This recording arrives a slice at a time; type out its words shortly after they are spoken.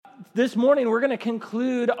This morning, we're going to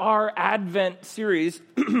conclude our Advent series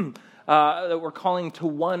that we're calling To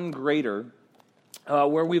One Greater,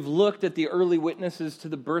 where we've looked at the early witnesses to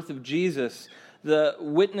the birth of Jesus, the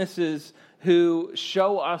witnesses who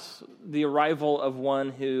show us the arrival of one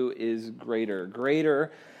who is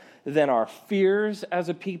greater than our fears as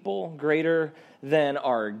a people, greater than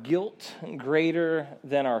our guilt, greater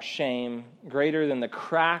than our shame, greater than the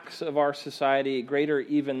cracks of our society, greater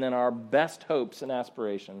even than our best hopes and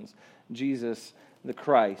aspirations, Jesus the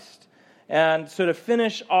Christ. And so to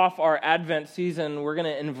finish off our Advent season, we're going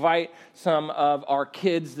to invite some of our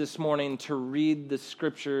kids this morning to read the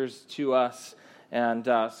scriptures to us. And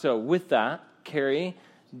so with that, Carrie,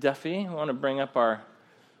 Duffy, I want to bring up our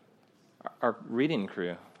reading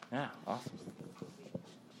crew. Yeah, awesome.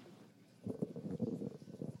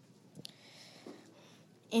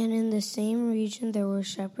 And in the same region there were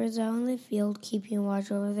shepherds out in the field, keeping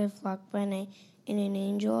watch over their flock by night. And an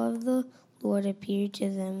angel of the Lord appeared to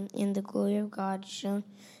them, and the glory of God shone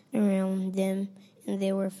around them, and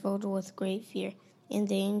they were filled with great fear. And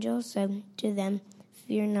the angel said to them,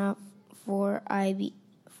 "Fear not, for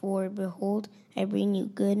behold, I bring you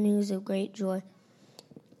good news of great joy,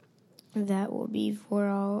 that will be for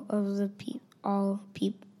all the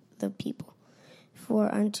people.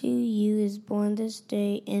 For unto you is born this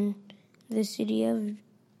day in the city of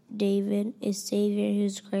David a Savior, who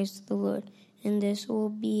is Christ the Lord. And this will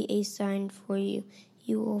be a sign for you.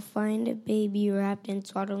 You will find a baby wrapped in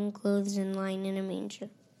swaddling clothes and lying in a manger."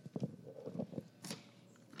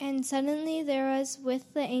 And suddenly there was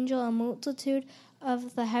with the angel a multitude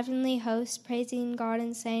of the heavenly host, praising God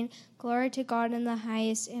and saying, "Glory to God in the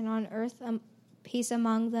highest, and on earth peace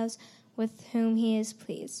among those with whom he is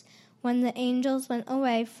pleased." When the angels went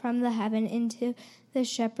away from the heaven into the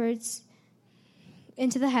shepherds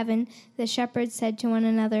said to one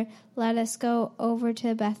another, "Let us go over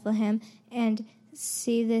to Bethlehem and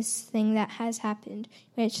see this thing that has happened,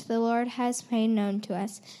 which the Lord has made known to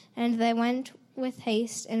us." And they went with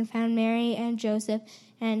haste and found Mary and Joseph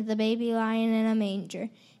and the baby lying in a manger.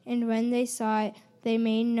 And when they saw it, they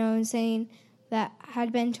made known saying that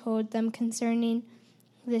had been told them concerning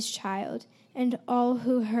this child. And all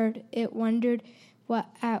who heard it wondered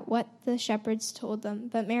at what the shepherds told them.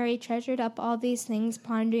 But Mary treasured up all these things,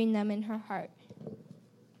 pondering them in her heart.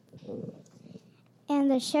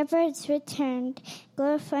 And the shepherds returned,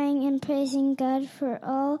 glorifying and praising God for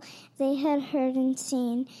all they had heard and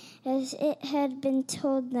seen, as it had been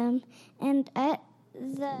told them. And at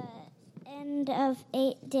the end of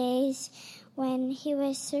 8 days, when he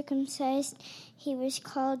was circumcised, he was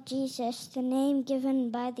called Jesus, the name given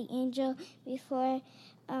by the angel before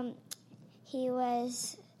he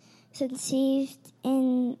was conceived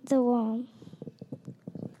in the womb.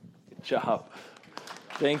 Good job.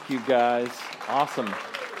 Thank you, guys. Awesome.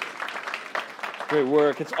 Great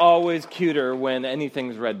work. It's always cuter when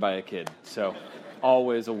anything's read by a kid. So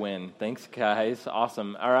always a win. Thanks, guys.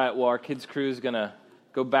 Awesome. All right, well, our kids' crew is going to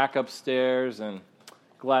go back upstairs, and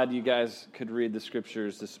glad you guys could read the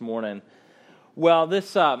scriptures this morning. Well,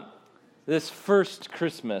 this first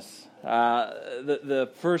Christmas, the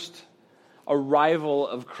first arrival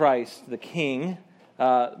of Christ, the King.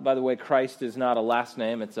 By the way, Christ is not a last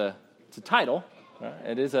name; it's a title.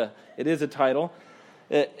 It is a title.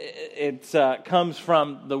 It comes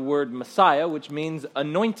from the word Messiah, which means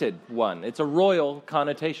anointed one. It's a royal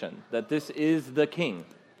connotation that this is the King,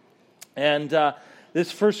 and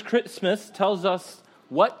this first Christmas tells us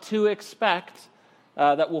what to expect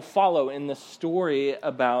that will follow in the story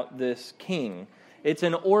about this king. It's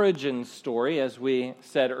an origin story, as we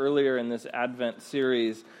said earlier in this Advent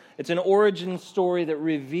series. It's an origin story that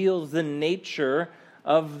reveals the nature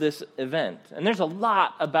of this event. And there's a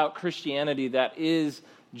lot about Christianity that is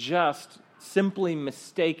just simply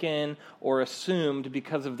mistaken or assumed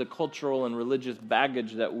because of the cultural and religious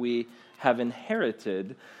baggage that we have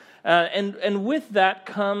inherited. And with that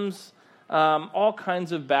comes all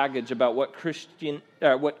kinds of baggage about what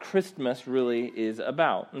Christmas really is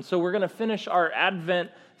about. And so we're going to finish our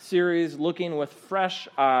Advent series looking with fresh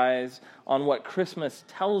eyes on what Christmas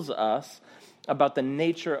tells us about the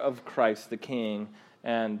nature of Christ the King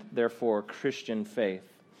and therefore Christian faith.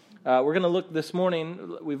 We're going to look this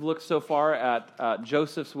morning, we've looked so far at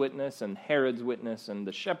Joseph's witness and Herod's witness and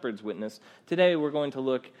the shepherd's witness. Today we're going to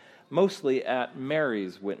look mostly at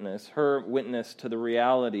Mary's witness, her witness to the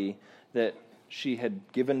reality that she had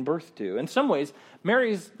given birth to. In some ways,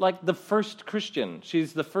 Mary's like the first Christian.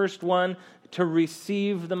 She's the first one to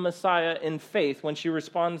receive the Messiah in faith when she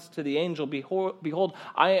responds to the angel, "Behold,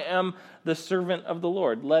 I am the servant of the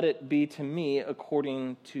Lord. Let it be to me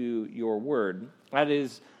according to your word." That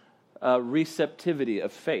is receptivity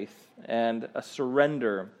of faith and a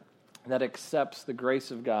surrender that accepts the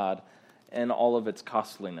grace of God and all of its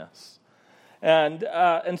costliness.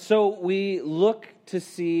 And so we look to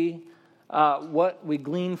see what we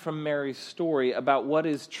glean from Mary's story about what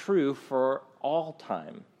is true for all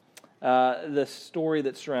time, the story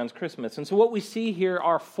that surrounds Christmas. And so what we see here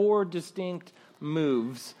are 4 distinct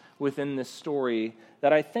moves within this story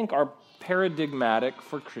that I think are paradigmatic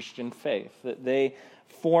for Christian faith, that they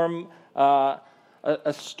form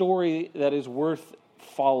a story that is worth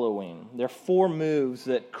following. There are 4 moves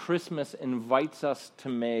that Christmas invites us to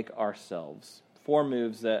make ourselves. 4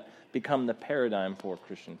 moves that become the paradigm for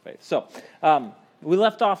Christian faith. So, we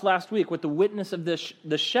left off last week with the witness of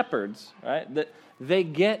the shepherds, right? That they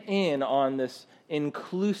get in on this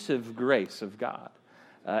inclusive grace of God.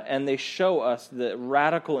 And they show us the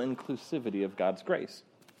radical inclusivity of God's grace.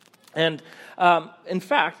 And in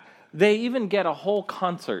fact, they even get a whole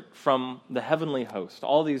concert from the heavenly host,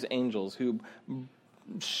 all these angels who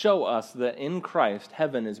show us that in Christ,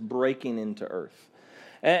 heaven is breaking into earth.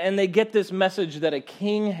 And they get this message that a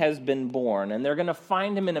king has been born, and they're going to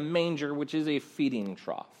find him in a manger, which is a feeding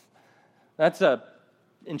trough. That's an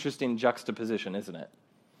interesting juxtaposition, isn't it?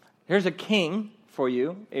 Here's a king for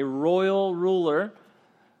you, a royal ruler,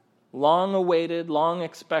 long awaited, long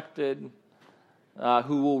expected,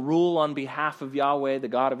 who will rule on behalf of Yahweh, the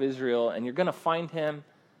God of Israel, and you're going to find him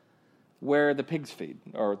where the pigs feed,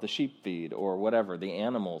 or the sheep feed, or whatever, the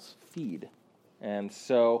animals feed. And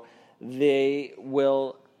so they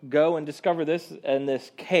will go and discover this in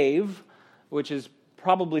this cave, which is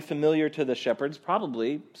probably familiar to the shepherds.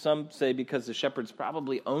 Probably, some say because the shepherds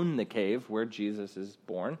probably own the cave where Jesus is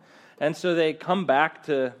born. And so they come back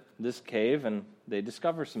to this cave and they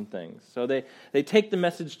discover some things. So they take the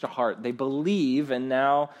message to heart. They believe, and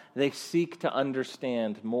now they seek to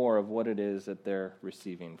understand more of what it is that they're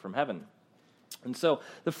receiving from heaven. And so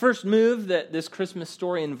the first move that this Christmas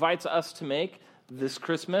story invites us to make this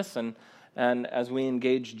Christmas, and as we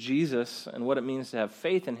engage Jesus and what it means to have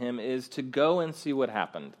faith in him, is to go and see what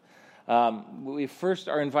happened. We first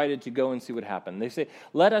are invited to go and see what happened. They say,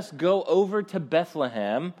 let us go over to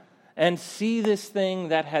Bethlehem and see this thing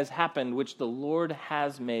that has happened, which the Lord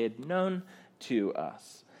has made known to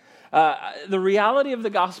us. The reality of the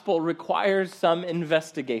gospel requires some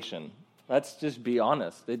investigation. Let's just be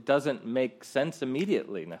honest. It doesn't make sense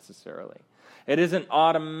immediately, necessarily. It isn't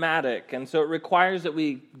automatic, and so it requires that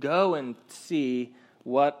we go and see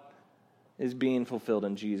what is being fulfilled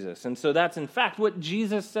in Jesus. And so that's, in fact, what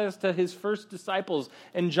Jesus says to his first disciples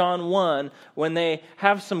in John 1 when they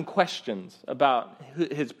have some questions about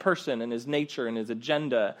his person and his nature and his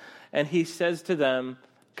agenda. And he says to them,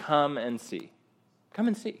 come and see. Come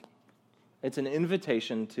and see. It's an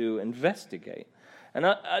invitation to investigate. And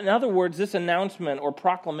in other words, this announcement or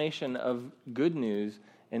proclamation of good news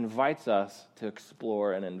invites us to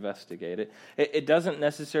explore and investigate it. It doesn't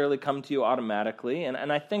necessarily come to you automatically, and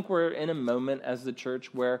I think we're in a moment as the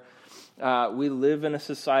church where we live in a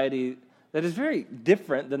society that is very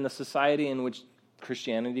different than the society in which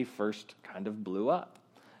Christianity first kind of blew up.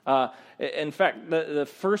 In fact, the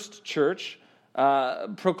first church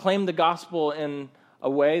proclaimed the gospel in a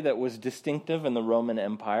way that was distinctive in the Roman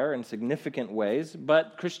Empire in significant ways,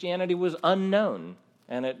 but Christianity was unknown,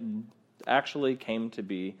 and it actually came to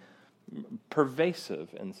be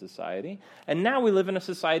pervasive in society. And now we live in a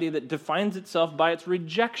society that defines itself by its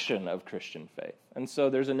rejection of Christian faith. And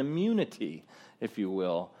so there's an immunity, if you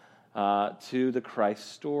will, to the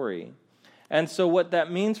Christ story. And so what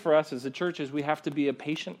that means for us as a church is we have to be a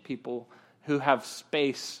patient people who have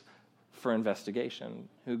space for investigation,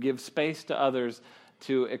 who give space to others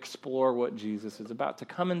to explore what Jesus is about, to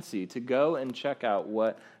come and see, to go and check out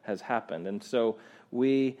what has happened. And so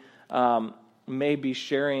we may be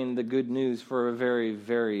sharing the good news for a very,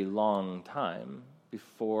 very long time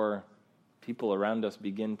before people around us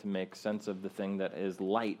begin to make sense of the thing that is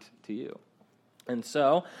light to you. And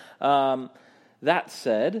so, that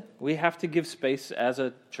said, we have to give space as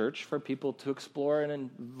a church for people to explore and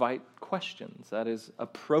invite questions. That is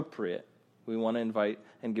appropriate. We want to invite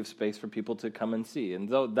and give space for people to come and see. And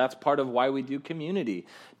though that's part of why we do community.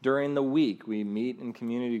 During the week, we meet in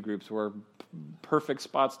community groups where perfect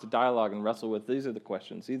spots to dialogue and wrestle with. These are the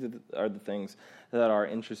questions. These are the things that are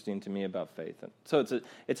interesting to me about faith. And so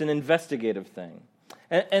it's an investigative thing.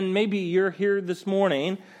 And maybe you're here this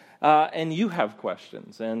morning and you have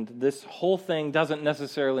questions. And this whole thing doesn't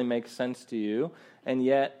necessarily make sense to you. And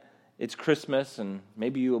yet it's Christmas, and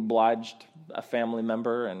maybe you obliged a family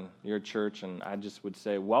member in your church, and I just would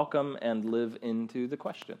say welcome and live into the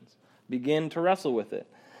questions. Begin to wrestle with it.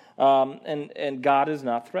 And God is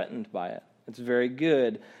not threatened by it. It's very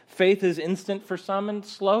good. Faith is instant for some and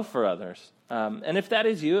slow for others. And if that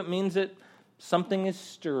is you, it means that something is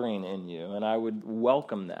stirring in you, and I would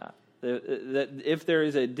welcome that. That if there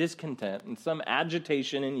is a discontent and some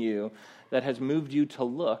agitation in you that has moved you to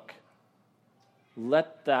look,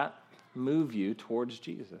 let that move you towards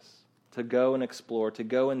Jesus, to go and explore, to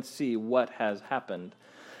go and see what has happened.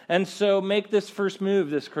 And so make this first move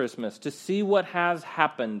this Christmas, to see what has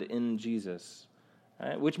happened in Jesus.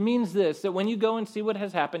 Right? Which means this, that when you go and see what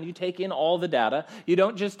has happened, you take in all the data. You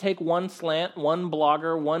don't just take one slant, one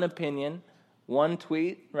blogger, one opinion, one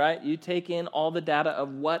tweet, right? You take in all the data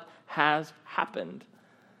of what has happened,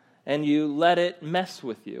 and you let it mess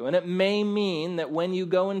with you. And it may mean that when you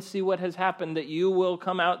go and see what has happened, that you will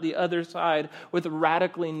come out the other side with a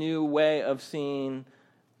radically new way of seeing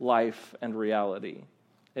life and reality.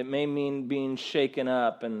 It may mean being shaken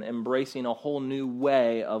up and embracing a whole new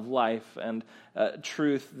way of life and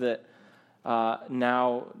truth that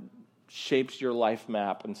now shapes your life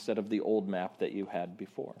map instead of the old map that you had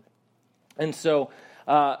before. And so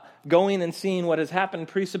going and seeing what has happened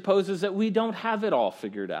presupposes that we don't have it all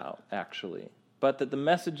figured out, actually, but that the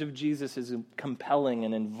message of Jesus is compelling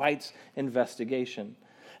and invites investigation.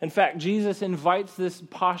 In fact, Jesus invites this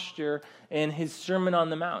posture in his Sermon on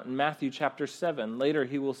the Mount in Matthew chapter 7. Later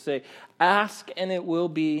he will say, "Ask and it will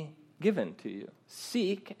be given to you.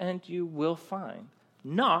 Seek and you will find.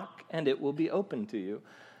 Knock and it will be open to you."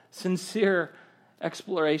 Sincere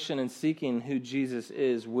exploration and seeking who Jesus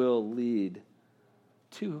is will lead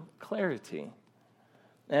to clarity.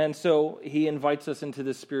 And so he invites us into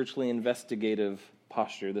this spiritually investigative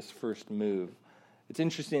posture, this first move. It's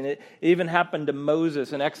interesting. It even happened to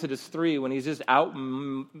Moses in Exodus 3 when he's just out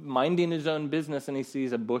minding his own business and he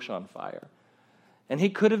sees a bush on fire. And he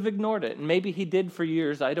could have ignored it. And maybe he did for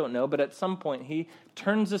years, I don't know. But at some point he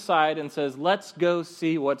turns aside and says, let's go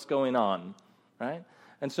see what's going on. Right?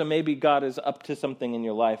 And so maybe God is up to something in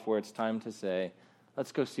your life where it's time to say,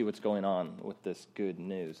 let's go see what's going on with this good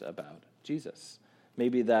news about Jesus.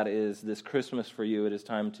 Maybe that is this Christmas for you. It is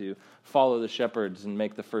time to follow the shepherds and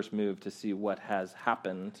make the first move to see what has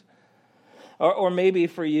happened. Or maybe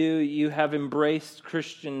for you, you have embraced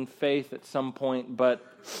Christian faith at some point, but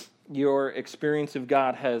your experience of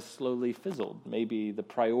God has slowly fizzled. Maybe the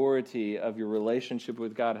priority of your relationship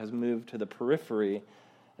with God has moved to the periphery,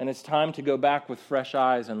 and it's time to go back with fresh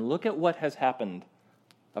eyes and look at what has happened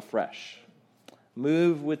afresh.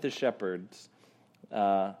 Move with the shepherds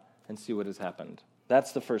and see what has happened.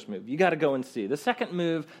 That's the first move. You got to go and see. The second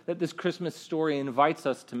move that this Christmas story invites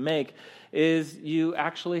us to make is you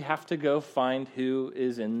actually have to go find who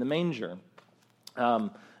is in the manger.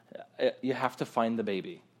 You have to find the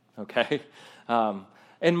baby, okay?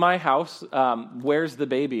 In my house, where's the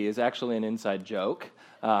baby is actually an inside joke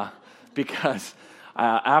because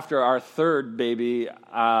after our third baby,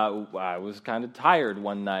 I was kind of tired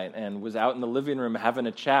one night and was out in the living room having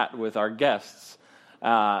a chat with our guests.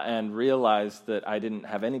 And realized that I didn't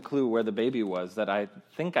have any clue where the baby was, that I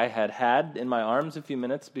think I had in my arms a few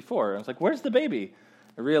minutes before. I was like, where's the baby?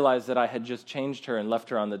 I realized that I had just changed her and left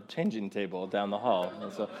her on the changing table down the hall.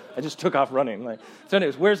 And so I just took off running. So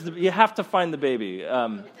anyways, you have to find the baby.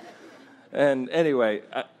 And anyway,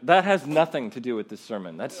 that has nothing to do with this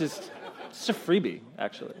sermon. It's just a freebie,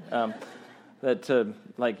 actually, that to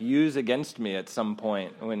use against me at some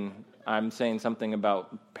point when I'm saying something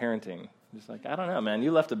about parenting. Just I don't know, man.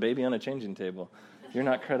 You left a baby on a changing table. You're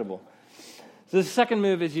not credible. So the second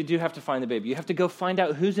move is you do have to find the baby. You have to go find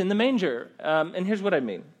out who's in the manger. And here's what I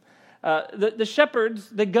mean. The shepherds,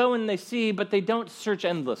 they go and they see, but they don't search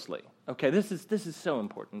endlessly. Okay, this is so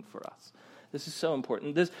important for us. This is so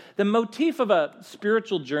important. The motif of a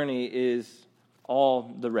spiritual journey is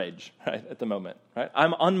all the rage, right, at the moment. Right?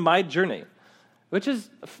 I'm on my journey. Which is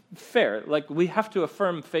fair. We have to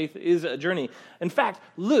affirm faith is a journey. In fact,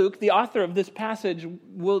 Luke, the author of this passage,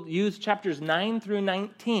 will use chapters 9 through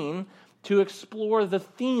 19 to explore the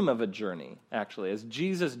theme of a journey, actually. As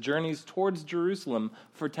Jesus journeys towards Jerusalem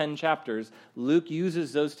for 10 chapters, Luke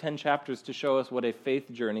uses those 10 chapters to show us what a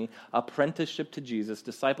faith journey, apprenticeship to Jesus,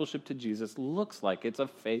 discipleship to Jesus looks like. It's a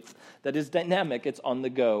faith that is dynamic. It's on the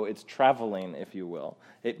go. It's traveling, if you will.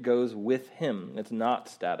 It goes with him. It's not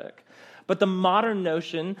static. But the modern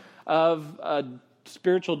notion of a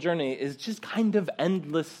spiritual journey is just kind of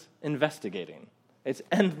endless investigating. It's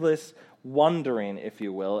endless wandering, if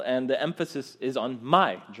you will, and the emphasis is on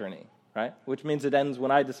my journey, right? Which means it ends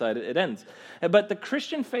when I decide it ends. But the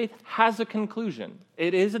Christian faith has a conclusion.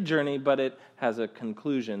 It is a journey, but it has a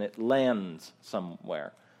conclusion. It lands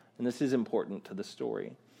somewhere. And this is important to the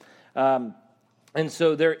story. And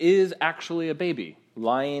so there is actually a baby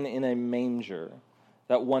lying in a manger.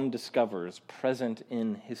 that one discovers present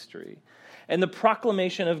in history. And the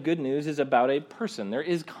proclamation of good news is about a person. There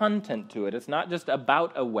is content to it. It's not just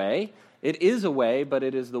about a way. It is a way, but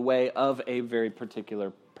it is the way of a very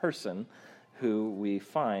particular person who we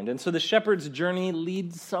find. And so the shepherd's journey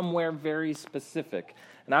leads somewhere very specific.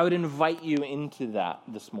 And I would invite you into that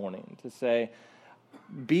this morning to say,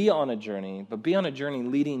 be on a journey, but be on a journey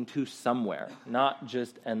leading to somewhere, not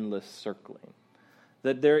just endless circling.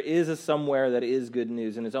 That there is a somewhere that is good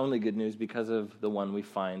news, and it's only good news because of the one we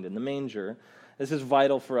find in the manger. This is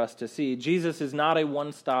vital for us to see. Jesus is not a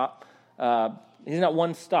one-stop, he's not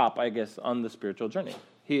one stop, I guess, on the spiritual journey.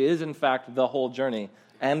 He is, in fact, the whole journey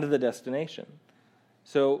and the destination.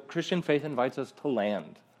 So Christian faith invites us to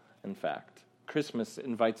land, in fact. Christmas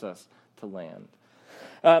invites us to land.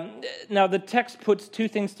 Now, the text puts two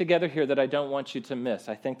things together here that I don't want you to miss.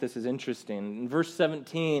 I think this is interesting. In verse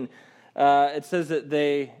 17, it says that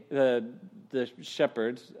the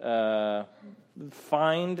shepherds they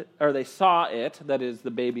saw it, that is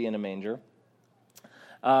the baby in a manger,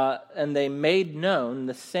 and they made known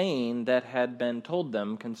the saying that had been told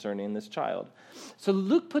them concerning this child. So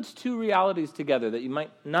Luke puts two realities together that you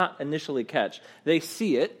might not initially catch. They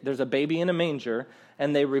see it, there's a baby in a manger,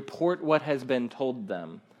 and they report what has been told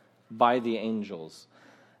them by the angels.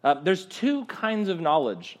 There's two kinds of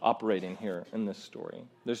knowledge operating here in this story.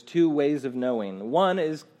 There's two ways of knowing. One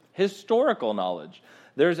is historical knowledge.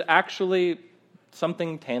 There's actually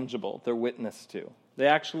something tangible they're witness to. They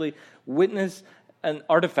actually witness an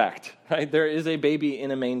artifact, right? There is a baby in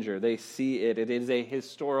a manger. They see it. It is a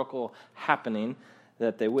historical happening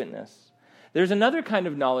that they witness. There's another kind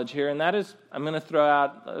of knowledge here, and that is, I'm going to throw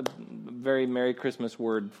out a very Merry Christmas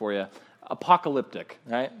word for you, apocalyptic,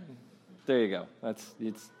 right? There you go.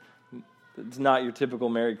 It's not your typical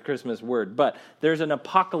Merry Christmas word, but there's an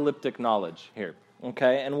apocalyptic knowledge here,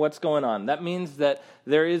 okay? And what's going on? That means that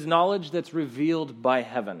there is knowledge that's revealed by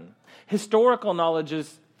heaven. Historical knowledge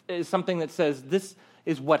is something that says this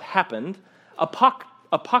is what happened.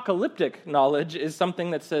 Apocalyptic knowledge is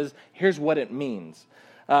something that says here's what it means.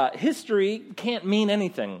 History can't mean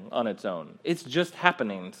anything on its own. It's just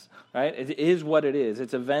happenings, right? It is what it is.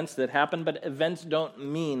 It's events that happen, but events don't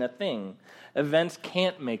mean a thing. Events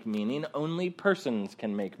can't make meaning. Only persons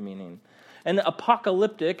can make meaning. And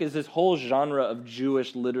apocalyptic is this whole genre of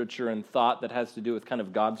Jewish literature and thought that has to do with kind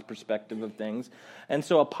of God's perspective of things. And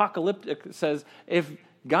so apocalyptic says, if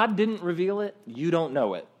God didn't reveal it, you don't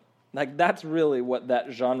know it. Like, that's really what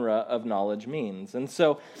that genre of knowledge means. And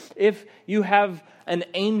so if you have an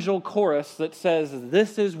angel chorus that says,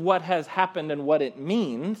 this is what has happened and what it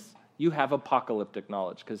means, you have apocalyptic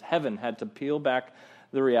knowledge, because heaven had to peel back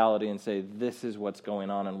the reality and say, this is what's going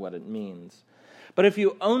on and what it means. But if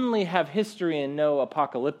you only have history and no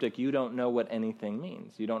apocalyptic, you don't know what anything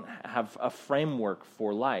means. You don't have a framework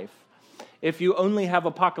for life. If you only have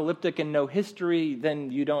apocalyptic and no history, then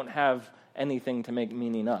you don't have anything to make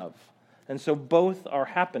meaning of. And so both are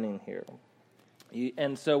happening here.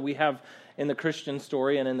 And so we have in the Christian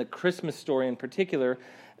story and in the Christmas story in particular,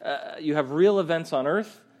 you have real events on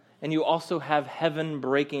earth, and you also have heaven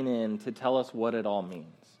breaking in to tell us what it all means.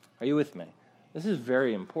 Are you with me? This is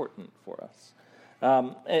very important for us.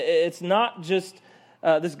 It's not just,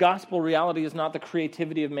 this gospel reality is not the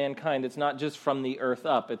creativity of mankind. It's not just from the earth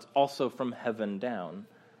up. It's also from heaven down.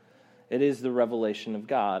 It is the revelation of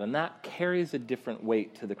God, and that carries a different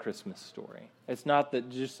weight to the Christmas story. It's not that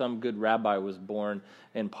just some good rabbi was born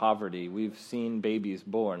in poverty. We've seen babies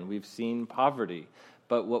born. We've seen poverty.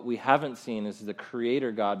 But what we haven't seen is the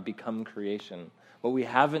Creator God become creation. What we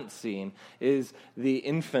haven't seen is the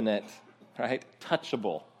infinite, right,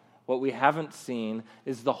 touchable. What we haven't seen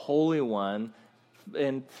is the Holy One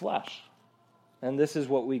in flesh. And this is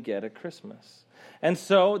what we get at Christmas. And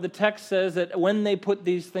so the text says that when they put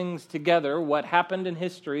these things together, what happened in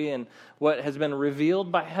history and what has been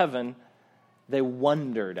revealed by heaven, they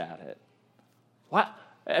wondered at it. What?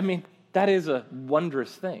 I mean, that is a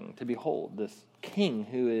wondrous thing to behold, this king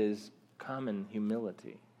who is come in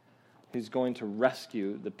humility, who's going to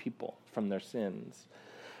rescue the people from their sins.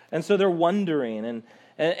 And so they're wondering,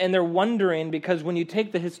 and they're wondering because when you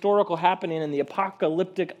take the historical happening and the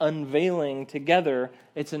apocalyptic unveiling together,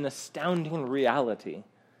 it's an astounding reality.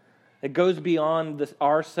 It goes beyond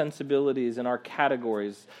our sensibilities and our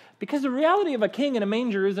categories. Because the reality of a king in a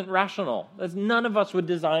manger isn't rational. None of us would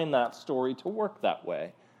design that story to work that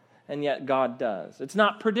way. And yet God does. It's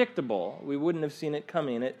not predictable. We wouldn't have seen it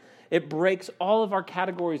coming. It breaks all of our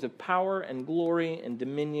categories of power and glory and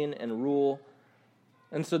dominion and rule.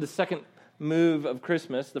 And so the second move of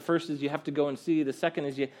Christmas, the first is you have to go and see. The second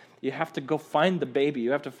is you have to go find the baby.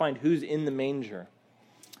 You have to find who's in the manger.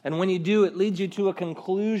 And when you do, it leads you to a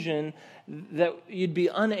conclusion that you'd be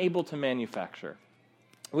unable to manufacture,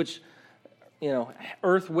 which,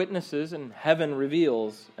 earth witnesses and heaven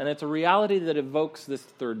reveals. And it's a reality that evokes this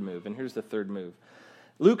third move. And here's the third move.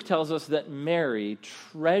 Luke tells us that Mary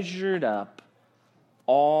treasured up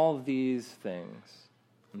all these things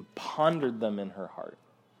and pondered them in her heart.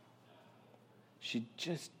 She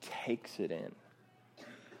just takes it in.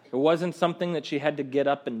 It wasn't something that she had to get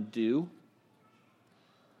up and do.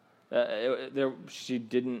 She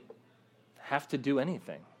didn't have to do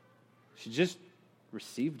anything. She just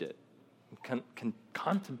received it and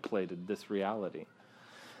contemplated this reality.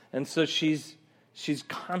 And so she's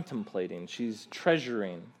contemplating, she's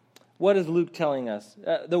treasuring. What is Luke telling us?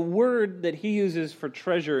 The word that he uses for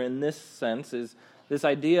treasure in this sense is this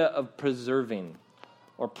idea of preserving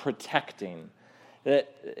or protecting.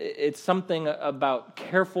 That it's something about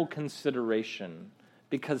careful consideration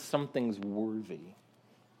because something's worthy.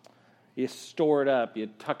 You store it up, you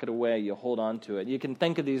tuck it away, you hold on to it. You can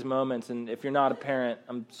think of these moments, and if you're not a parent,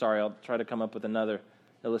 I'm sorry, I'll try to come up with another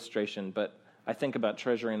illustration, but I think about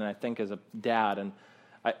treasuring, and I think as a dad, and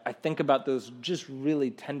I think about those just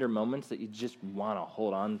really tender moments that you just want to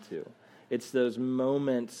hold on to. It's those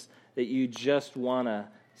moments that you just want to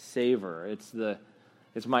savor. It's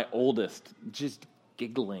my oldest just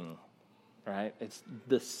giggling, right? It's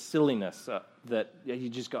the silliness that you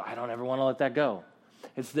just go, I don't ever want to let that go.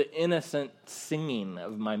 It's the innocent singing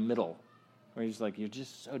of my middle, where he's like, you're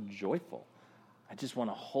just so joyful. I just want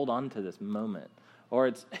to hold on to this moment. Or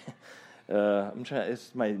it's,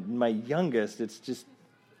 it's my youngest. It's just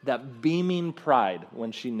that beaming pride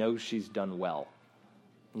when she knows she's done well.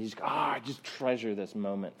 And you just go, I just treasure this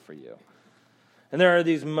moment for you. And there are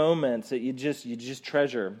these moments that you just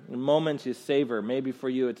treasure, moments you savor. Maybe for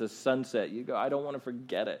you it's a sunset. You go, I don't want to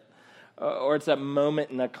forget it. Or it's that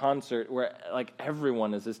moment in a concert where like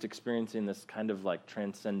everyone is just experiencing this kind of like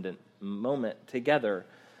transcendent moment together,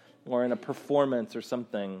 or in a performance or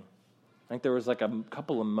something. I think there was like a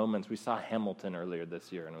couple of moments. We saw Hamilton earlier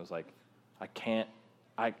this year, and it was like,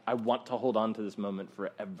 I want to hold on to this moment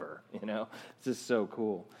forever. It's just so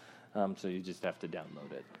cool. So you just have to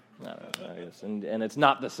download it. I guess. And it's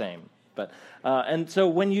not the same. But and so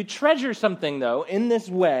when you treasure something, though, in this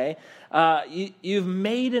way, you've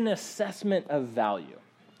made an assessment of value.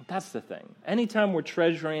 That's the thing. Anytime we're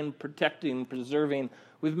treasuring, protecting, preserving,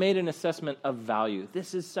 we've made an assessment of value.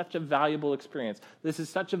 This is such a valuable experience. This is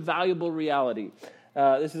such a valuable reality.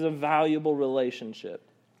 This is a valuable relationship.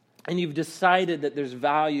 And you've decided that there's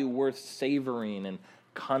value worth savoring and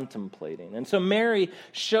contemplating. And so Mary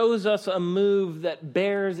shows us a move that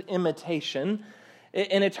bears imitation,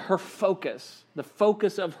 and it's her focus, the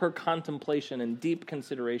focus of her contemplation and deep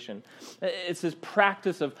consideration. It's this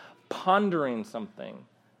practice of pondering something.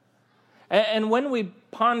 And when we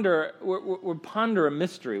ponder, we ponder a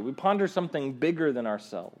mystery. We ponder something bigger than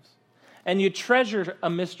ourselves. And you treasure a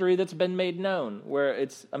mystery that's been made known, where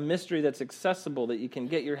it's a mystery that's accessible, that you can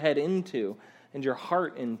get your head into and your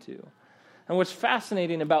heart into. And what's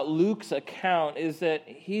fascinating about Luke's account is that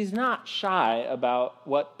he's not shy about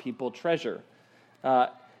what people treasure.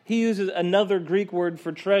 He uses another Greek word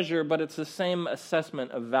for treasure, but it's the same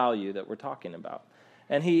assessment of value that we're talking about.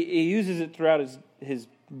 And he uses it throughout his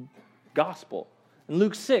gospel. In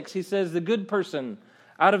Luke 6, he says, the good person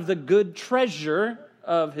out of the good treasure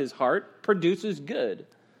of his heart produces good.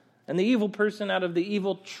 And the evil person out of the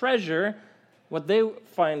evil treasure, what they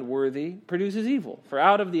find worthy, produces evil. For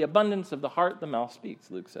out of the abundance of the heart, the mouth speaks,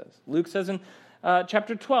 Luke says. Luke says in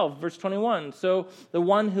chapter 12, verse 21, so the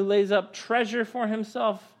one who lays up treasure for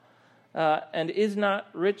himself and is not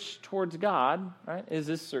rich towards God, right, is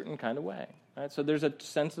this certain kind of way. Right? So there's a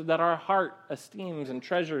sense that our heart esteems and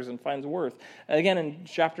treasures and finds worth. Again, in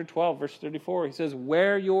chapter 12, verse 34, he says,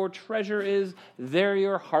 where your treasure is, there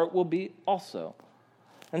your heart will be also.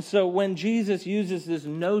 And so when Jesus uses this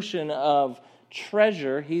notion of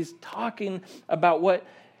treasure, he's talking about what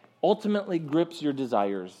ultimately grips your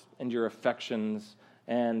desires and your affections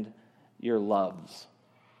and your loves.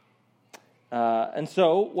 And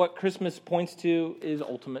so what Christmas points to is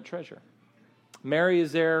ultimate treasure. Mary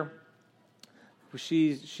is there.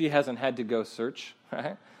 She hasn't had to go search,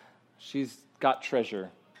 right? She's got treasure.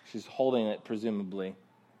 She's holding it, presumably,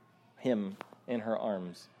 him in her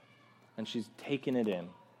arms. And she's taking it in.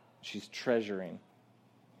 She's treasuring.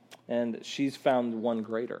 And she's found one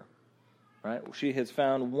greater, right? She has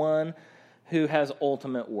found one who has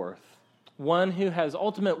ultimate worth. One who has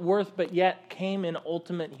ultimate worth, but yet came in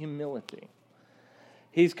ultimate humility.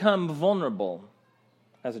 He's come vulnerable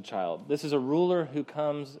as a child. This is a ruler who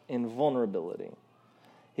comes in vulnerability.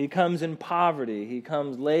 He comes in poverty. He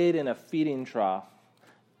comes laid in a feeding trough,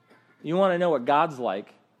 You want to know what God's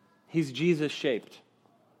like? He's Jesus-shaped.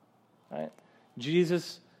 Right?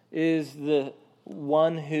 Jesus is the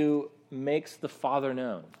one who makes the Father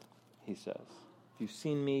known, he says. If you've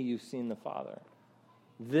seen me, you've seen the Father.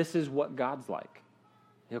 This is what God's like.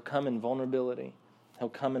 He'll come in vulnerability. He'll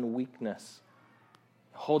come in weakness.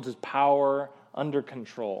 He holds his power under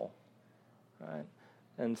control. Right?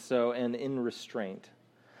 And in restraint.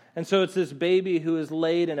 And so it's this baby who is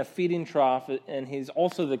laid in a feeding trough, and he's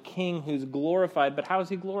also the king who's glorified. But how is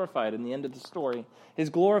he glorified in the end of the story? He's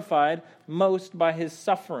glorified most by his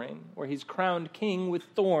suffering, where he's crowned king with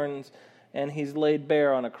thorns, and he's laid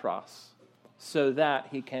bare on a cross, so that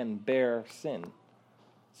he can bear sin,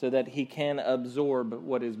 so that he can absorb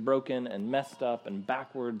what is broken and messed up and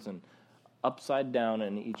backwards and upside down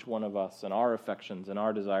in each one of us, and our affections and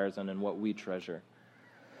our desires and in what we treasure.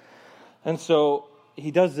 And so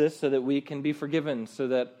he does this so that we can be forgiven, so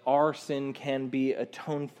that our sin can be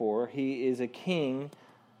atoned for. He is a king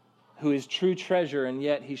who is true treasure, and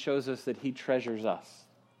yet he shows us that he treasures us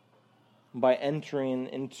by entering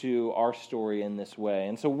into our story in this way.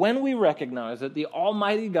 And so when we recognize that the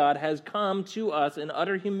Almighty God has come to us in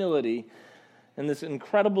utter humility, in this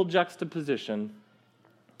incredible juxtaposition,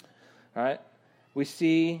 all right, we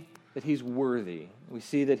see that he's worthy. We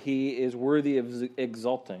see that he is worthy of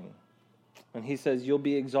exalting. And he says, you'll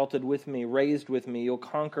be exalted with me, raised with me, you'll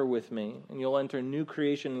conquer with me, and you'll enter new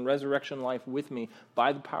creation and resurrection life with me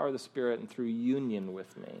by the power of the Spirit and through union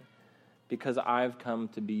with me, because I've come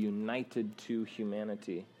to be united to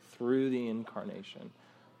humanity through the incarnation,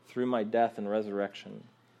 through my death and resurrection.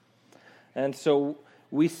 And so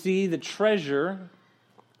we see the treasure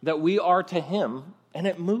that we are to him, and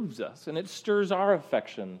it moves us, and it stirs our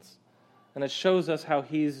affections, and it shows us how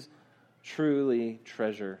he's truly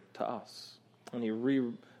treasure to us. And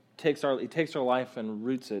he takes our life and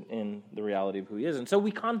roots it in the reality of who he is. And so we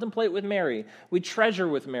contemplate with Mary. We treasure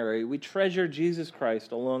with Mary. We treasure Jesus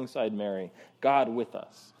Christ alongside Mary, God with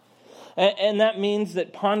us. And that means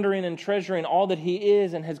that pondering and treasuring all that he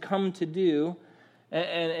is and has come to do,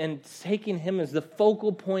 and taking him as the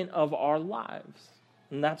focal point of our lives.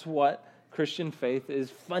 And that's what Christian faith is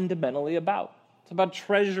fundamentally about. It's about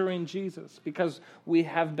treasuring Jesus because we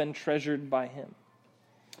have been treasured by him.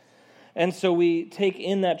 And so we take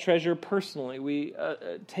in that treasure personally. We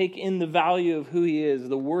take in the value of who he is,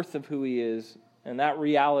 the worth of who he is, and that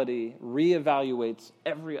reality reevaluates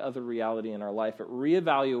every other reality in our life. It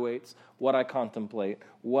reevaluates what I contemplate,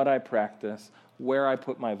 what I practice, where I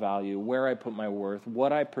put my value, where I put my worth,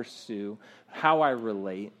 what I pursue, how I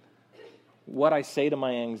relate, what I say to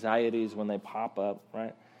my anxieties when they pop up,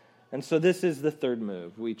 right? And so this is the third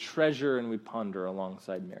move. We treasure and we ponder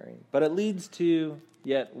alongside Mary. But it leads to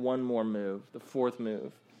yet one more move. The fourth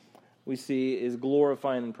move we see is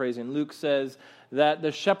glorifying and praising. Luke says that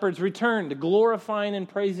the shepherds returned, glorifying and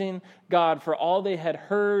praising God for all they had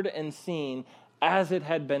heard and seen as it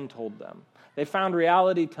had been told them. They found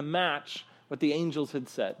reality to match what the angels had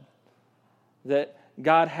said, that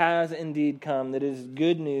God has indeed come, that is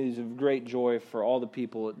good news of great joy for all the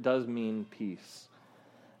people. It does mean peace.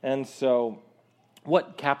 And so,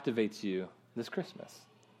 what captivates you this Christmas?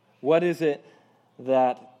 What is it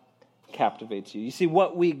that captivates you? You see,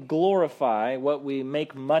 what we glorify, what we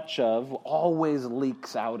make much of, always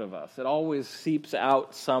leaks out of us. It always seeps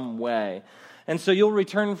out some way. And so you'll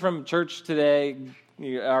return from church today,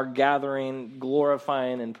 our gathering,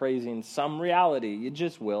 glorifying and praising some reality. You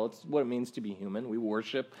just will. It's what it means to be human. We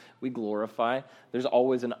worship, we glorify. There's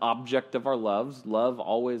always an object of our loves. Love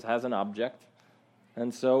always has an object.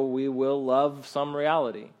 And so we will love some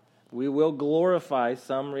reality. We will glorify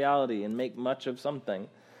some reality and make much of something.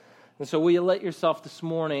 And so will you let yourself this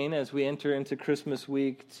morning, as we enter into Christmas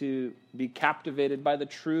week, to be captivated by the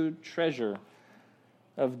true treasure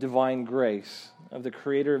of divine grace, of the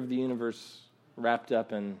creator of the universe wrapped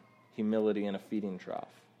up in humility in a feeding trough.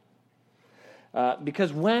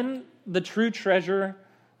 Because when the true treasure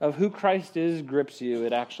of who Christ is grips you,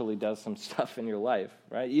 it actually does some stuff in your life,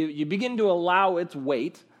 right? You begin to allow its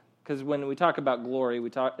weight, because when we talk about glory,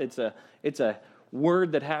 it's a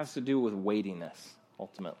word that has to do with weightiness,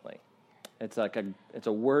 ultimately. It's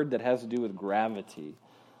a word that has to do with gravity.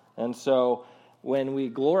 And so when we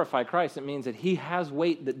glorify Christ, it means that he has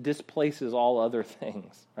weight that displaces all other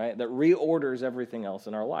things, right? That reorders everything else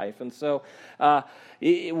in our life. And so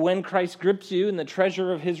when Christ grips you and the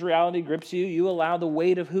treasure of his reality grips you, you allow the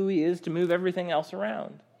weight of who he is to move everything else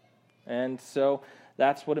around. And so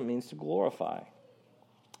that's what it means to glorify.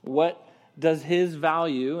 What does his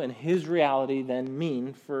value and his reality then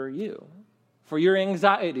mean for you? For your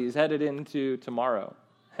anxieties headed into tomorrow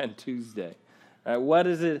and Tuesday? What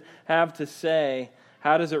does it have to say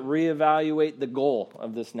how does it reevaluate the goal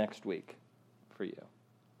of this next week for you?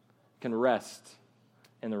 You can rest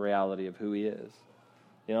in the reality of who he is.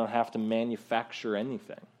 You don't have to manufacture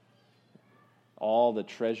anything. All the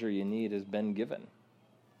treasure you need has been given.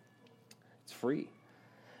 It's free.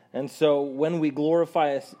 And so when we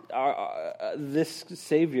glorify this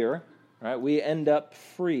Savior, right, we end up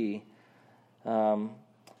free to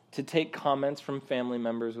take comments from family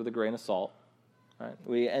members with a grain of salt. Right?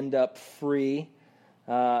 We end up free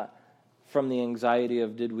from the anxiety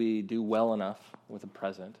of did we do well enough with a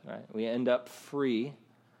present. Right? We end up free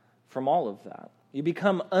from all of that. You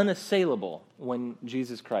become unassailable when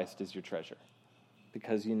Jesus Christ is your treasure,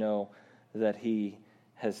 because you know that he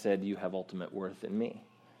has said you have ultimate worth in me.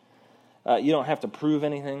 You don't have to prove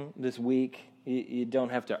anything this week. You don't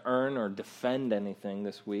have to earn or defend anything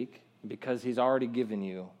this week, because he's already given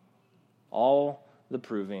you all the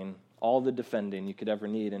proving, all the defending you could ever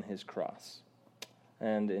need in his cross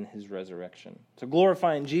and in his resurrection. So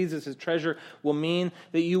glorifying Jesus as treasure will mean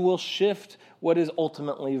that you will shift what is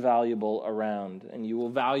ultimately valuable around, and you will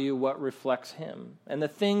value what reflects him. And the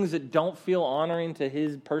things that don't feel honoring to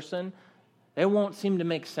his person, they won't seem to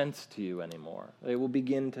make sense to you anymore. They will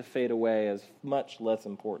begin to fade away as much less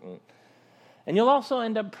important. And you'll also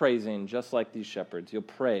end up praising, just like these shepherds. You'll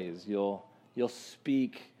praise. You'll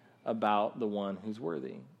speak about the one who's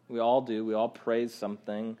worthy. We all do. We all praise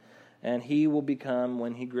something. And he will become,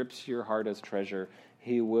 when he grips your heart as treasure,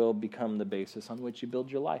 he will become the basis on which you build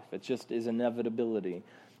your life. It just is inevitability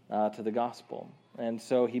to the gospel. And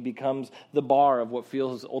so he becomes the bar of what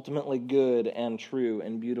feels ultimately good and true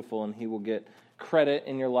and beautiful, and he will get credit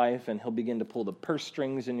in your life, and he'll begin to pull the purse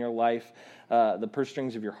strings in your life, the purse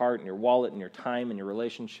strings of your heart and your wallet and your time and your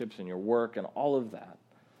relationships and your work and all of that.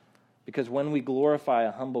 Because when we glorify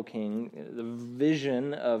a humble king, the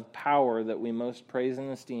vision of power that we most praise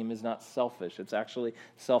and esteem is not selfish. It's actually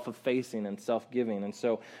self-effacing and self-giving. And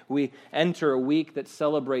so we enter a week that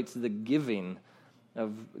celebrates the giving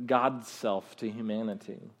of God's self to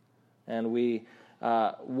humanity. And we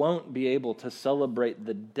won't be able to celebrate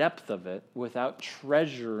the depth of it without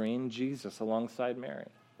treasuring Jesus alongside Mary.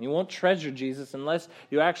 You won't treasure Jesus unless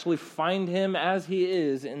you actually find him as he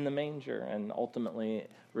is in the manger and ultimately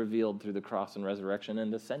revealed through the cross and resurrection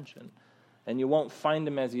and ascension. And you won't find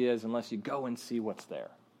him as he is unless you go and see what's there.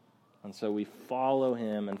 And so we follow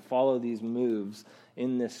him and follow these moves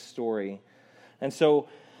in this story. And so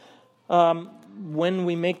when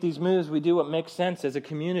we make these moves, we do what makes sense as a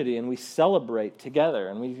community, and we celebrate together.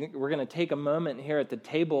 And we're going to take a moment here at the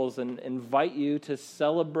tables and invite you to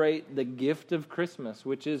celebrate the gift of Christmas,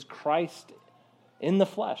 which is Christ in the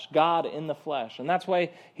flesh, God in the flesh. And that's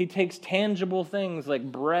why he takes tangible things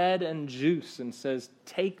like bread and juice and says,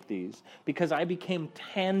 take these, because I became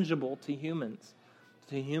tangible to humans,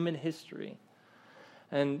 to human history.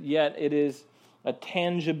 And yet it is a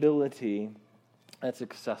tangibility that's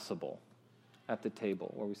accessible at the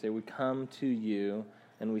table, where we say, we come to you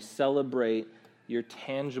and we celebrate your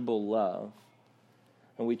tangible love,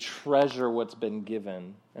 and we treasure what's been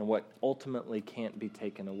given and what ultimately can't be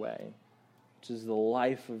taken away, which is the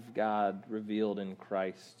life of God revealed in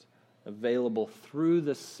Christ, available through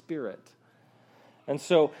the Spirit. And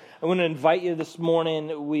so I want to invite you this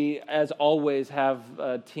morning. We, as always, have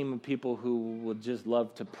a team of people who would just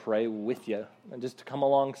love to pray with you and just to come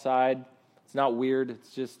alongside. It's not weird.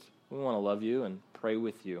 It's just we want to love you and pray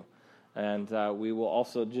with you. And we will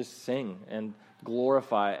also just sing and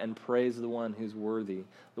glorify and praise the one who's worthy,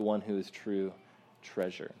 the one who is true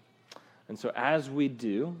treasure. And so as we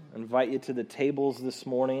do, I invite you to the tables this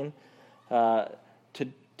morning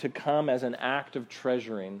to come as an act of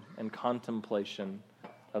treasuring and contemplation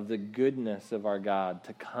of the goodness of our God,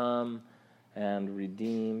 to come and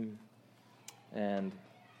redeem and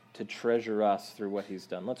to treasure us through what he's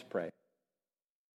done. Let's pray.